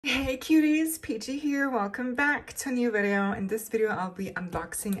Hey cuties, Peachy here. Welcome back to a new video. In this video, I'll be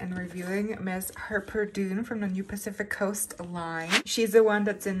unboxing and reviewing Miss Harper Dune from the new Pacific Coast line. She's the one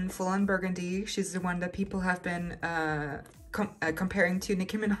that's in full-on burgundy. She's the one that people have been comparing to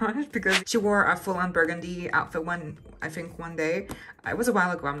Nicki Minaj because she wore a full-on burgundy outfit one day. It was a while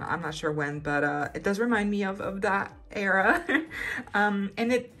ago, I'm not sure when, but it does remind me of that era.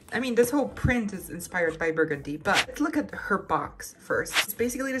 And this whole print is inspired by burgundy, but let's look at her box first. It's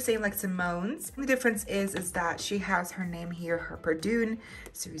basically the same like Simone's. The difference is that she has her name here, Harper Dune,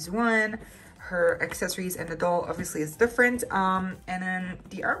 Series 1. Her accessories and the doll obviously is different. And then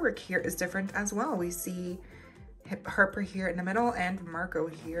the artwork here is different as well. We see Harper here in the middle and Marco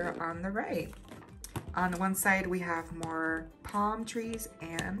here on the right. On one side, we have more palm trees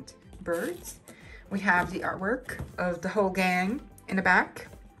and birds. We have the artwork of the whole gang in the back.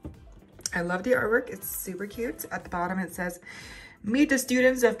 I love the artwork, it's super cute. At the bottom it says, "Meet the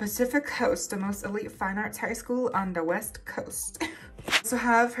students of Pacific Coast, the most elite fine arts high school on the West Coast." So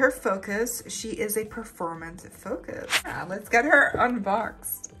have her focus. She is a performance focus. Yeah, let's get her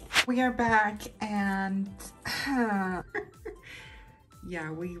unboxed. We are back and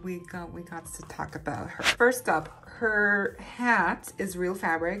yeah, we got to talk about her. First up, her hat is real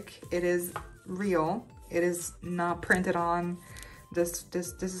fabric. It is real. It is not printed on. This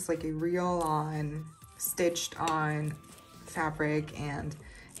is like a real on, stitched on fabric and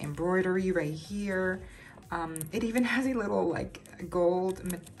embroidery right here. It even has a little like gold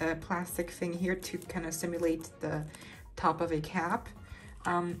plastic thing here to kind of simulate the top of a cap.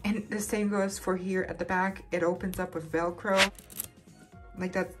 And the same goes for here at the back. It opens up with Velcro.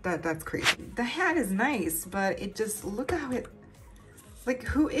 Like that's crazy. The hat is nice, but it just, look how it, like,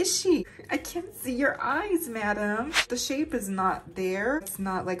 who is she? I can't see your eyes, madam. The shape is not there. It's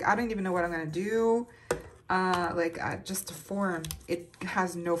not like, I don't even know what I'm gonna do. Just the form. It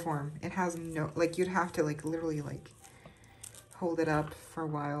has no form. It has no, like, you'd have to like literally like hold it up for a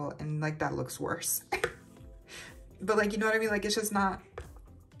while and like that looks worse. But like, you know what I mean? Like, it's just not,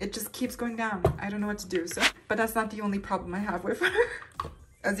 it just keeps going down. I don't know what to do. So, but that's not the only problem I have with her.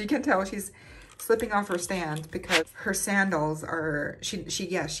 As you can tell, she's slipping off her stand because her sandals are, she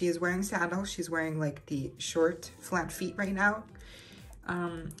is wearing sandals. She's wearing like the short flat feet right now.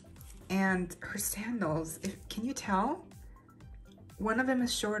 And her sandals, can you tell? One of them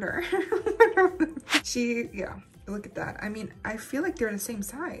is shorter. Yeah, look at that. I mean, I feel like they're the same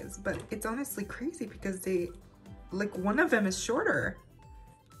size, but it's honestly crazy because they, like, one of them is shorter.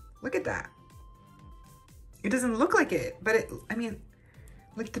 Look at that. It doesn't look like it, but it, I mean,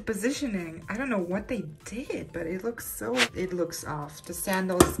 like the positioning, I don't know what they did, but it looks off. The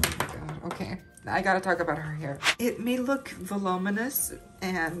sandals, oh my God, okay. I gotta talk about her hair. It may look voluminous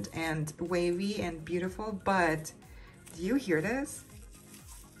and wavy and beautiful, but do you hear this?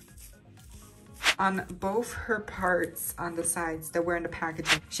 On both her parts on the sides that were in the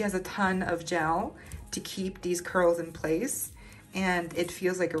packaging, she has a ton of gel to keep these curls in place. And it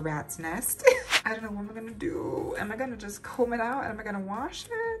feels like a rat's nest. I don't know what I'm gonna do. Am I gonna just comb it out? Am I gonna wash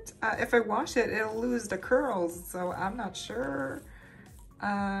it? If I wash it, it'll lose the curls, so I'm not sure.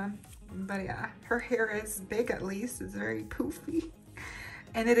 But yeah, her hair is big at least. It's very poofy.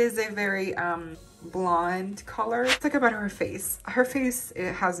 And it is a very blonde color. Let's talk about her face. Her face,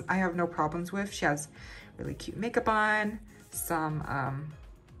 I have no problems with. She has really cute makeup on, some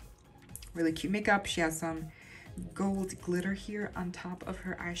really cute makeup. She has some gold glitter here on top of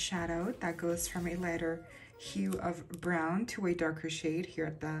her eyeshadow that goes from a lighter hue of brown to a darker shade here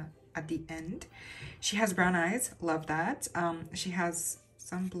at the end. She has brown eyes, love that. She has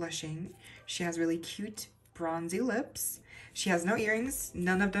some blushing. She has really cute bronzy lips. She has no earrings.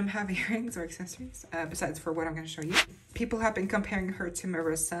 None of them have earrings or accessories, besides for what I'm going to show you. People have been comparing her to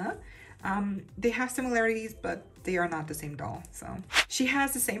Marissa. They have similarities, but they are not the same doll. So she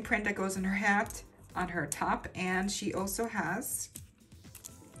has the same print that goes in her hat on her top, and she also has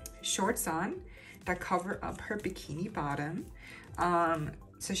shorts on that cover up her bikini bottom.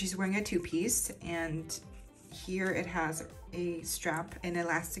 So she's wearing a two-piece, and here it has a strap, an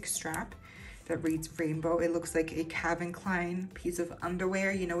elastic strap that reads rainbow. It looks like a Calvin Klein piece of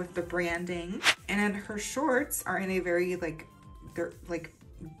underwear, you know, with the branding. And then her shorts are in a very they're like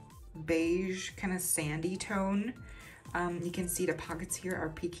beige kind of sandy tone. You can see the pockets here are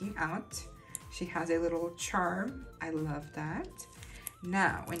peeking out. She has a little charm. I love that.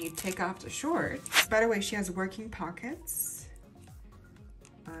 Now, when you take off the shorts, by the way, she has working pockets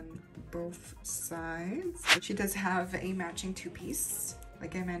on both sides. She does have a matching two-piece,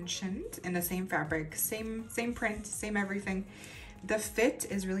 like I mentioned, in the same fabric, same print, same everything. The fit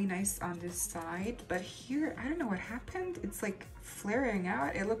is really nice on this side, but here, I don't know what happened. It's like flaring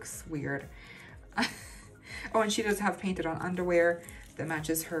out. It looks weird. Oh, and she does have painted on underwear that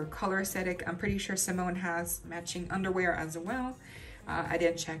matches her color aesthetic. I'm pretty sure Simone has matching underwear as well. I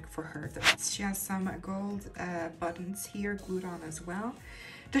didn't check for her though. She has some gold buttons here glued on as well.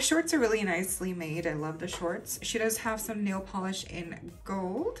 The shorts are really nicely made. I love the shorts. She does have some nail polish in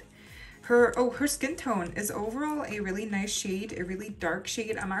gold. Her skin tone is overall a really nice shade, a really dark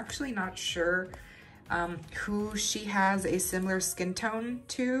shade. I'm actually not sure who she has a similar skin tone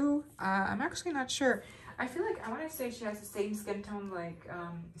to. I'm actually not sure. I feel like I want to say she has the same skin tone like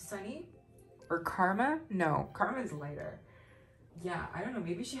Sunny or Karma. No, Karma is lighter. Yeah, I don't know.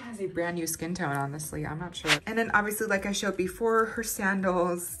 Maybe she has a brand new skin tone, honestly. I'm not sure. And then obviously, like I showed before, her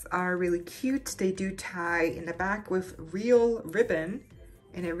sandals are really cute. They do tie in the back with real ribbon,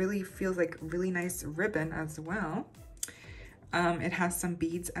 and it really feels like really nice ribbon as well. It has some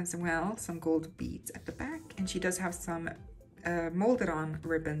beads as well, some gold beads at the back, and she does have some molded on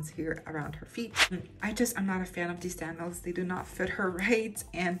ribbons here around her feet. I'm not a fan of these sandals. They do not fit her right,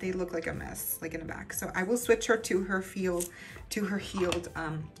 and they look like a mess, like in the back. So I will switch her to her heeled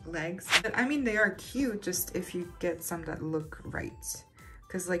legs. But I mean, they are cute, just if you get some that look right.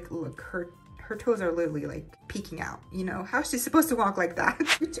 Because like, look, her toes are literally like peeking out, you know? How's she supposed to walk like that?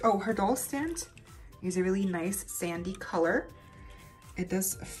 Oh, her doll stand is a really nice sandy color. It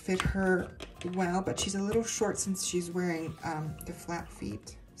does fit her well, but she's a little short since she's wearing the flat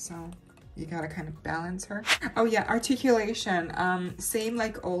feet. So you gotta kind of balance her. Oh yeah, articulation. Same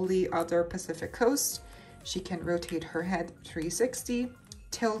like all the other Pacific Coast. She can rotate her head 360,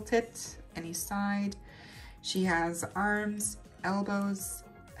 tilt it any side. She has arms, elbows,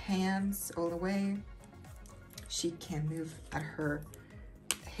 hands all the way. She can move at her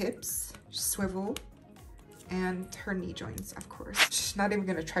hips, swivel, and her knee joints, of course. She's not even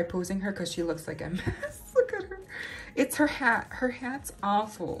gonna try posing her because she looks like a mess. Look at her. It's her hat. Her hat's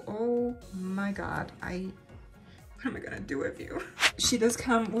awful. Oh my God. What am I gonna do with you? She does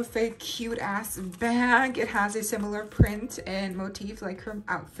come with a cute ass bag. It has a similar print and motif like her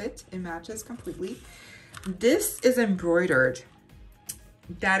outfit. It matches completely. This is embroidered.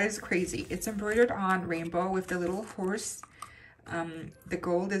 That is crazy. It's embroidered on rainbow with the little horse. The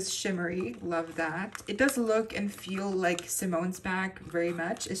gold is shimmery. Love that. It does look and feel like Simone's bag very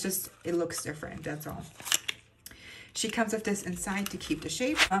much. It's just, it looks different. That's all. She comes with this inside to keep the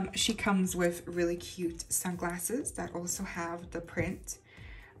shape. She comes with really cute sunglasses that also have the print.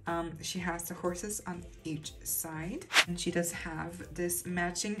 She has the horses on each side. And she does have this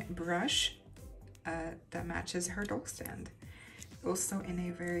matching brush that matches her doll stand. Also in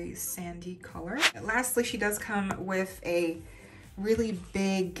a very sandy color. Lastly, she does come with a really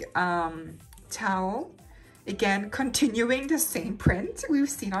big towel. Again, continuing the same print we've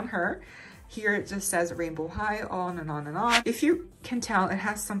seen on her. Here it just says Rainbow High, on and on and on. If you can tell, it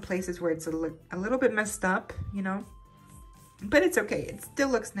has some places where it's a little bit messed up, you know, but it's okay. It still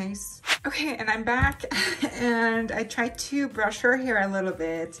looks nice. Okay, and I'm back and I tried to brush her hair a little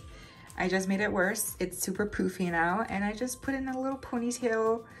bit. I just made it worse. It's super poofy now, and I just put in a little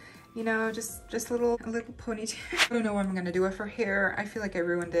ponytail, you know, just a little ponytail. I don't know what I'm gonna do with her hair. I feel like I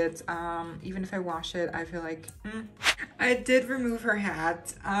ruined it. Even if I wash it, I feel like I did remove her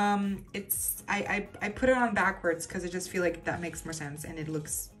hat. I put it on backwards because I just feel like that makes more sense and it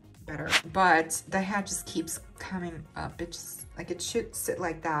looks better. But the hat just keeps coming up. It just like, it should sit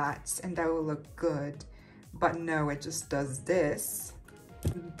like that and that will look good. But no, it just does this.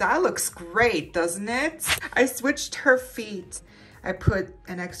 That looks great, doesn't it? I switched her feet. I put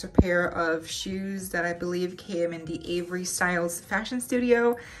an extra pair of shoes that I believe came in the Avery Styles fashion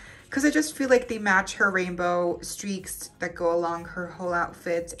studio because I just feel like they match her rainbow streaks that go along her whole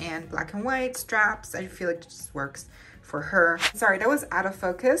outfit, and black and white straps. I feel like it just works for her. Sorry, that was out of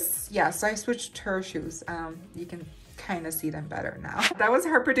focus. Yeah, so I switched her shoes. You can kind of see them better now. That was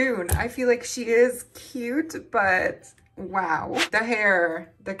Harper Dune. I feel like she is cute, but wow. The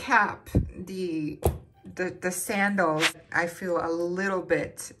hair, the cap, the sandals, I feel a little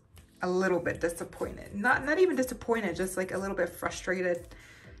bit disappointed. Not even disappointed, just like a little bit frustrated.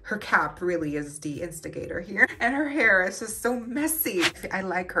 Her cap really is the instigator here. And her hair is just so messy. I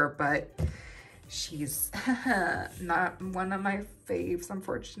like her, but she's not one of my faves,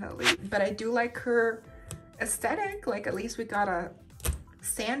 unfortunately. But I do like her aesthetic. Like, at least we got a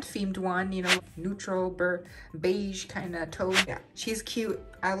sand themed one, you know, neutral beige kind of tone. Yeah, she's cute.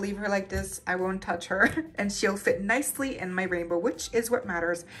 I'll leave her like this. I won't touch her and she'll fit nicely in my rainbow, which is what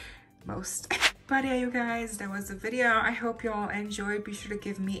matters most. But yeah, you guys, that was the video. I hope you all enjoyed. Be sure to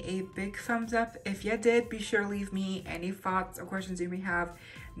give me a big thumbs up if you did. Be sure to leave me any thoughts or questions you may have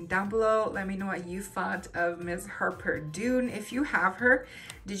down below. Let me know what you thought of Miss Harper Dune. If you have her,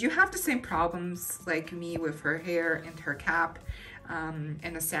 did you have the same problems like me with her hair and her cap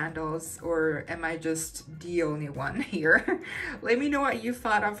and the sandals, or am I just the only one here? Let me know what you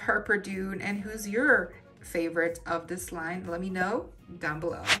thought of Harper Dune and who's your favorite of this line. Let me know down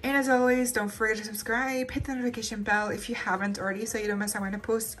below. And as always, don't forget to subscribe, hit the notification bell if you haven't already so you don't miss out when I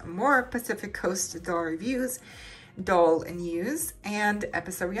post more Pacific Coast doll reviews, doll news, and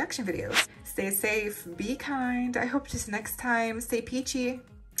episode reaction videos. Stay safe, be kind. I hope to see you next time. Stay peachy.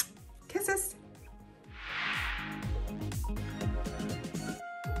 Kisses.